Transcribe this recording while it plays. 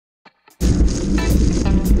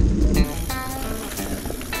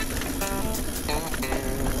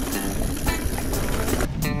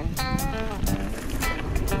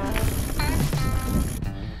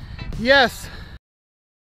Yes.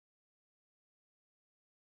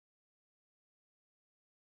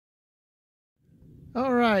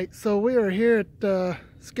 All right, so we are here at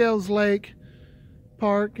Scales Lake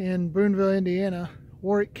Park in Boonville, Indiana,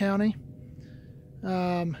 Warwick County.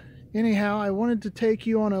 Anyhow, I wanted to take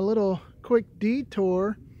you on a little quick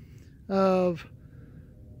detour of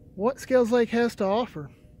what Scales Lake has to offer.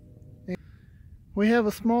 We have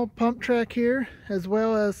a small pump track here, as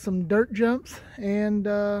well as some dirt jumps and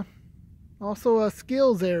also a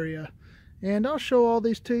skills area. And I'll show all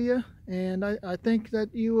these to you, and I think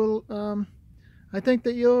that you will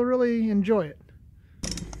you'll really enjoy it.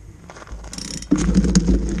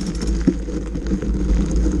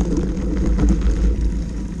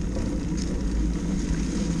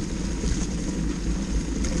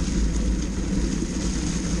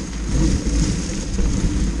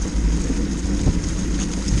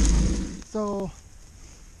 So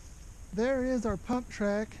there is our pump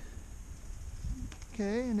track.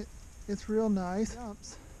 Okay, and it's real nice.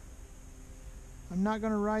 Jumps. I'm not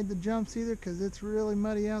going to ride the jumps either because it's really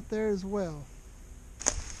muddy out there as well.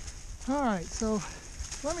 Alright, so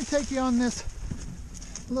let me take you on this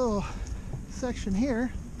little section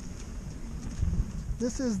here.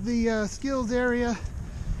 This is the skills area,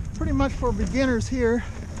 pretty much for beginners here.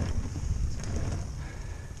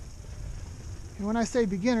 And when I say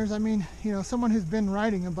beginners, I mean, you know, someone who's been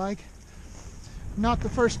riding a bike, not the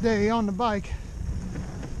first day on the bike.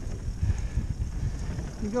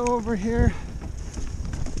 You go over here,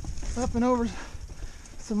 up and over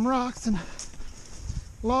some rocks and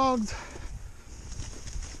logs.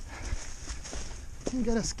 You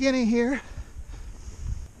got a skinny here.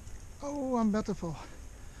 Oh, I'm about to fall.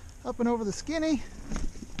 Up and over the skinny.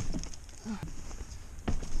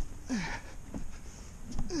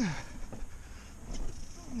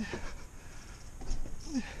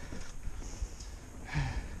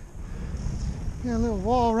 Got a little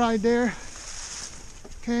wall right there.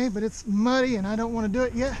 Okay, but it's muddy and I don't want to do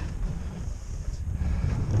it yet.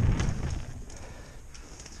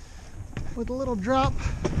 With a little drop,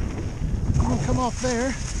 I'm going to come off there.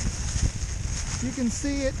 You can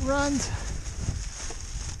see it runs.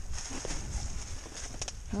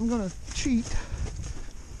 I'm going to cheat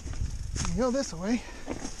and go this way.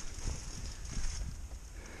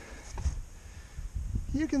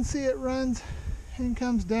 You can see it runs and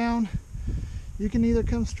comes down. You can either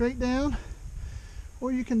come straight down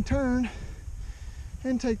or you can turn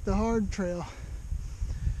and take the hard trail.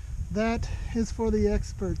 That is for the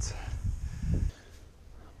experts.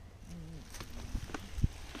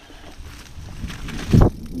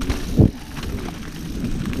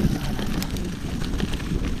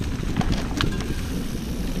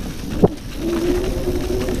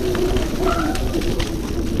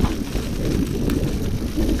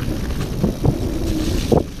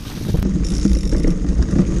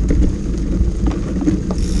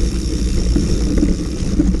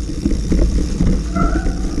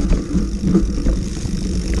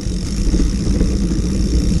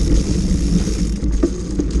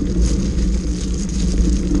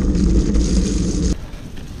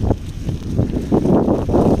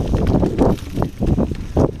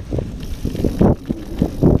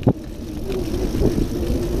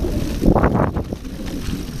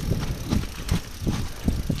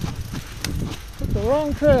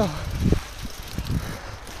 Wrong trail.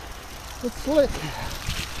 It's slick.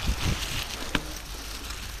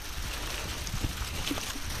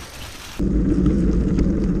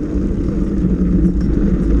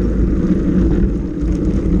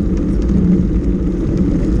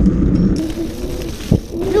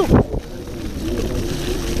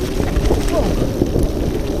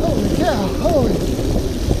 Holy cow, holy.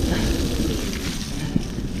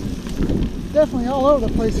 Definitely all over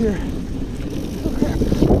the place here.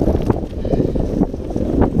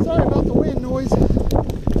 Sorry about the wind noise.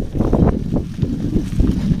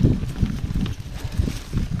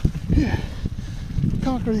 Yeah.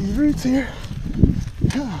 Conquer these roots here.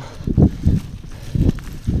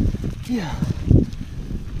 Yeah.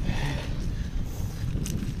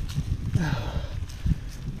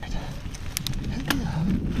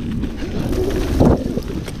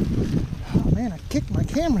 Oh man, I kicked my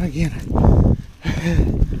camera again.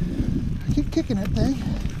 I keep kicking that thing.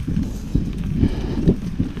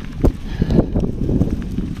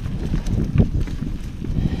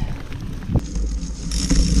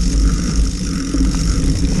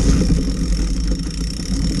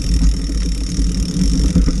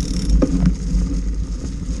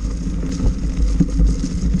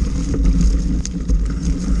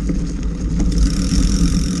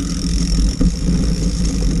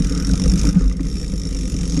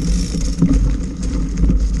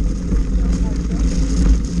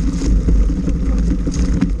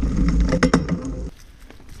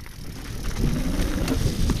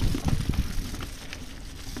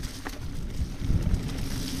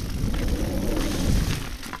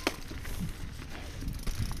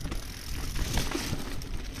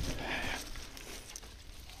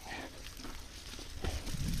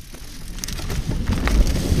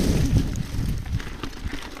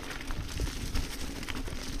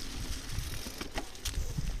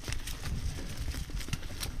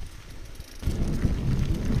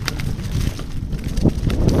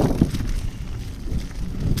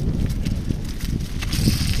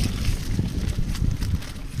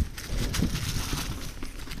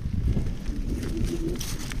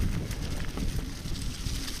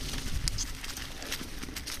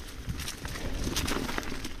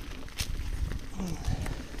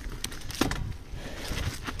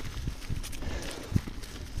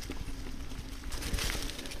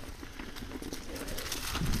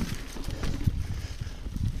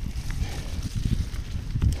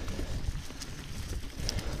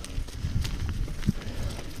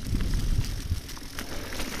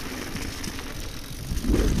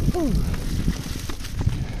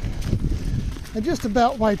 I just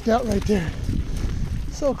about wiped out right there.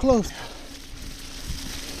 So close.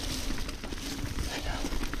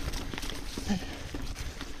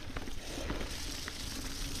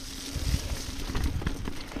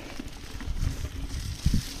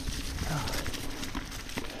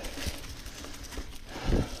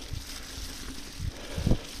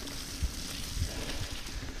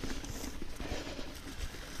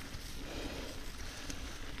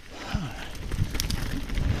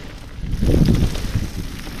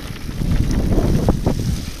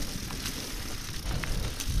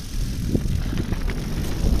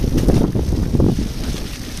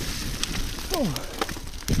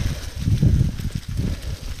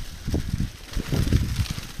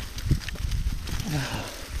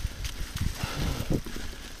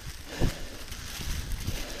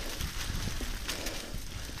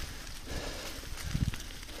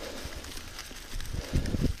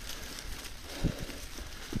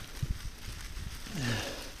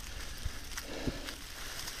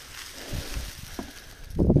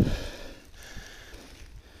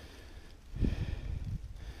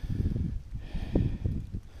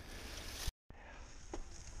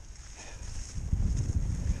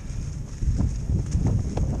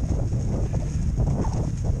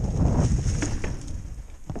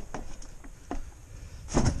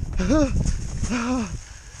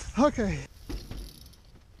 Okay.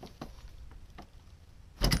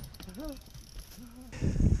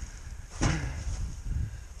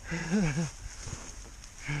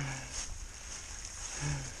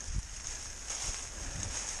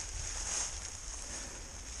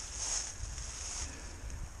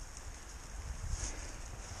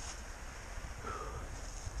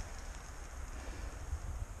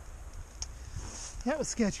 That was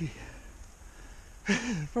sketchy.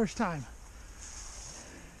 First time.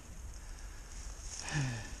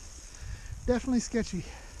 Definitely sketchy.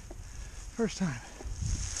 First time.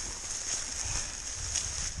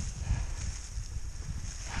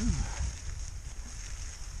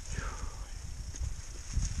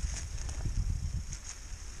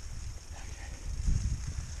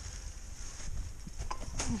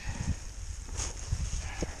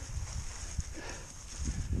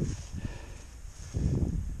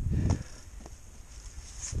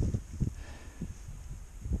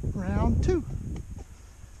 Round two.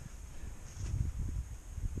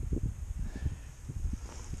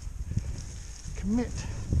 Commit.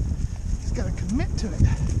 He's got to commit to it.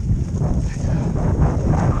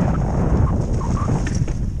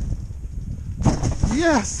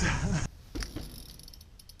 Yes.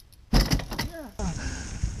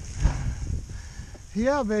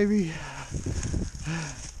 Yeah, baby.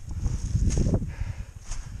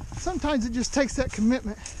 Sometimes it just takes that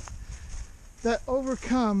commitment, that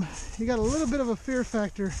overcome. You got a little bit of a fear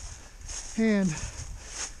factor, and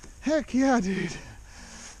heck yeah, dude.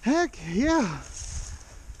 Heck yeah.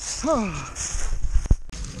 Oh.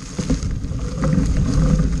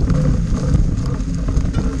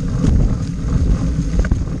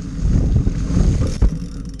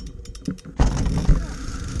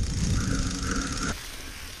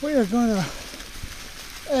 We are going to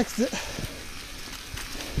exit.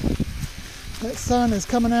 That sun is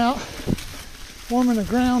coming out, warming the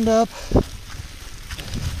ground up,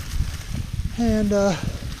 and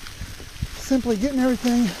simply getting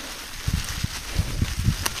everything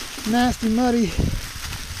nasty, muddy.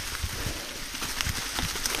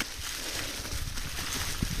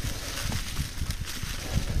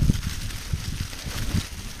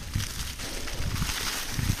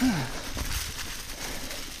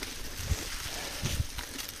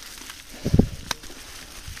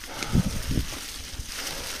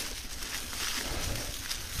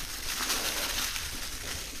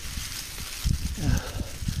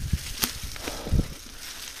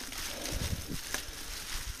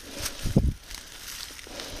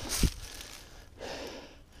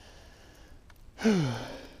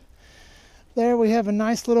 There we have a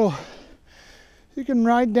nice little, you can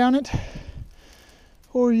ride down it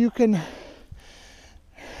or you can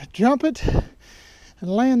jump it and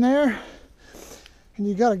land there, and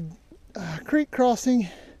you got a creek crossing,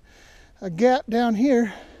 a gap down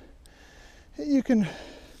here that you can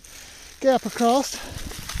gap across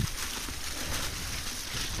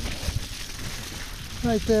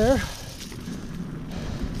right there.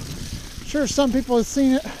 Sure, some people have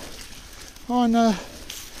seen it on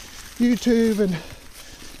YouTube and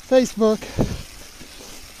Facebook.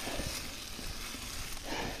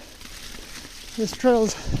 This trail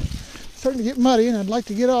is starting to get muddy and I'd like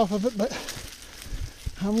to get off of it, but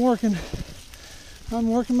I'm working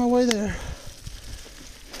my way there.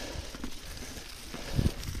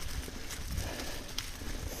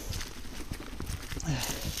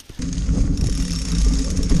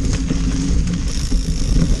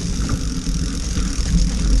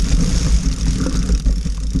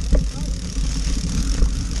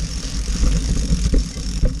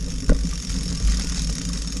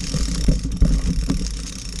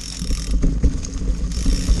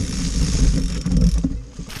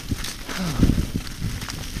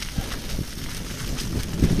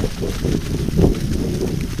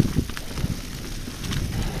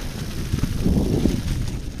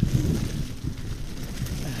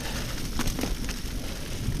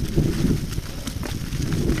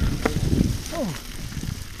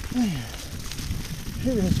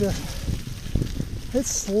 just, it's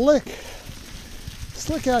slick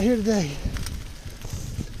out here today.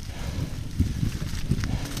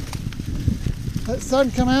 Let the sun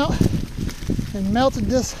come out and melted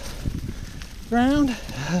this ground,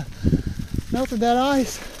 melted that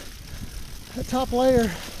ice, that top layer,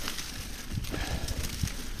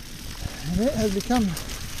 and it has become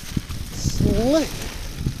slick.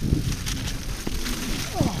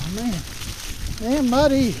 Oh man, and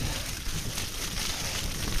muddy.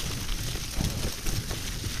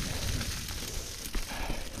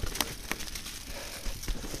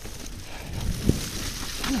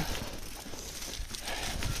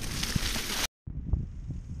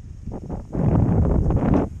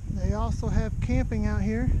 They also have camping out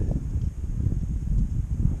here.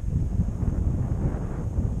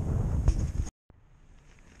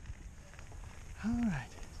 Alright.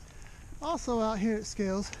 Also out here at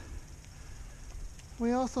Scales,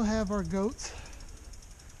 we also have our goats.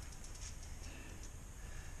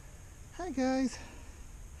 Hi guys.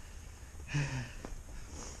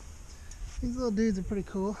 These little dudes are pretty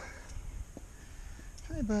cool.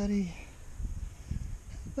 Hi buddy.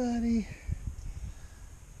 Hi buddy.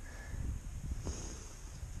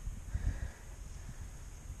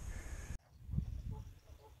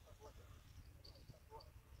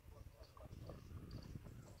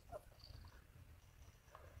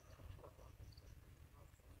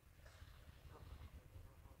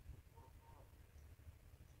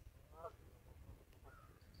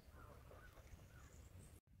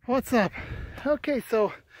 What's up? Okay,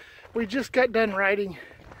 so we just got done riding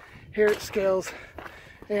here at Scales,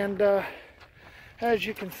 and as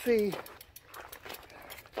you can see,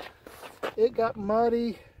 it got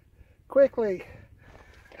muddy quickly.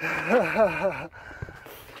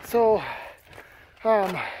 So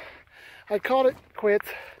I called it quits.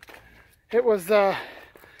 It was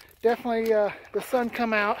definitely the sun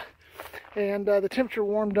come out and the temperature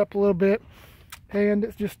warmed up a little bit, and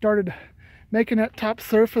it just started making that top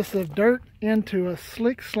surface of dirt into a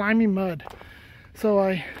slick, slimy mud. So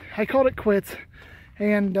I called it quits.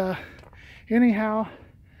 And anyhow,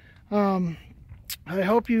 I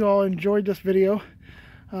hope you all enjoyed this video.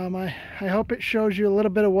 I hope it shows you a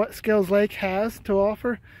little bit of what Scales Lake has to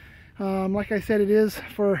offer. Like I said, it is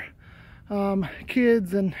for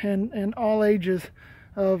kids and all ages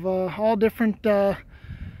of all different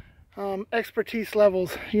expertise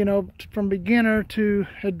levels, you know, from beginner to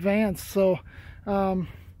advanced. So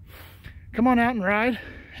come on out and ride.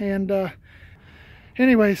 And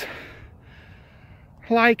anyways,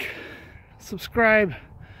 like, subscribe,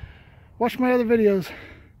 watch my other videos.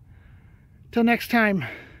 Till next time,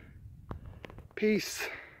 peace.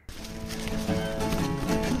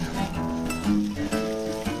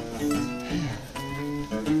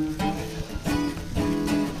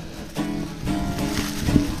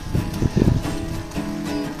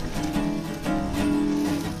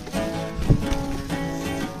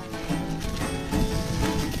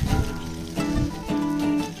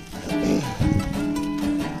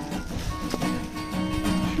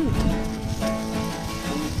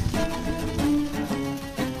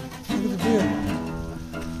 Look at the deer.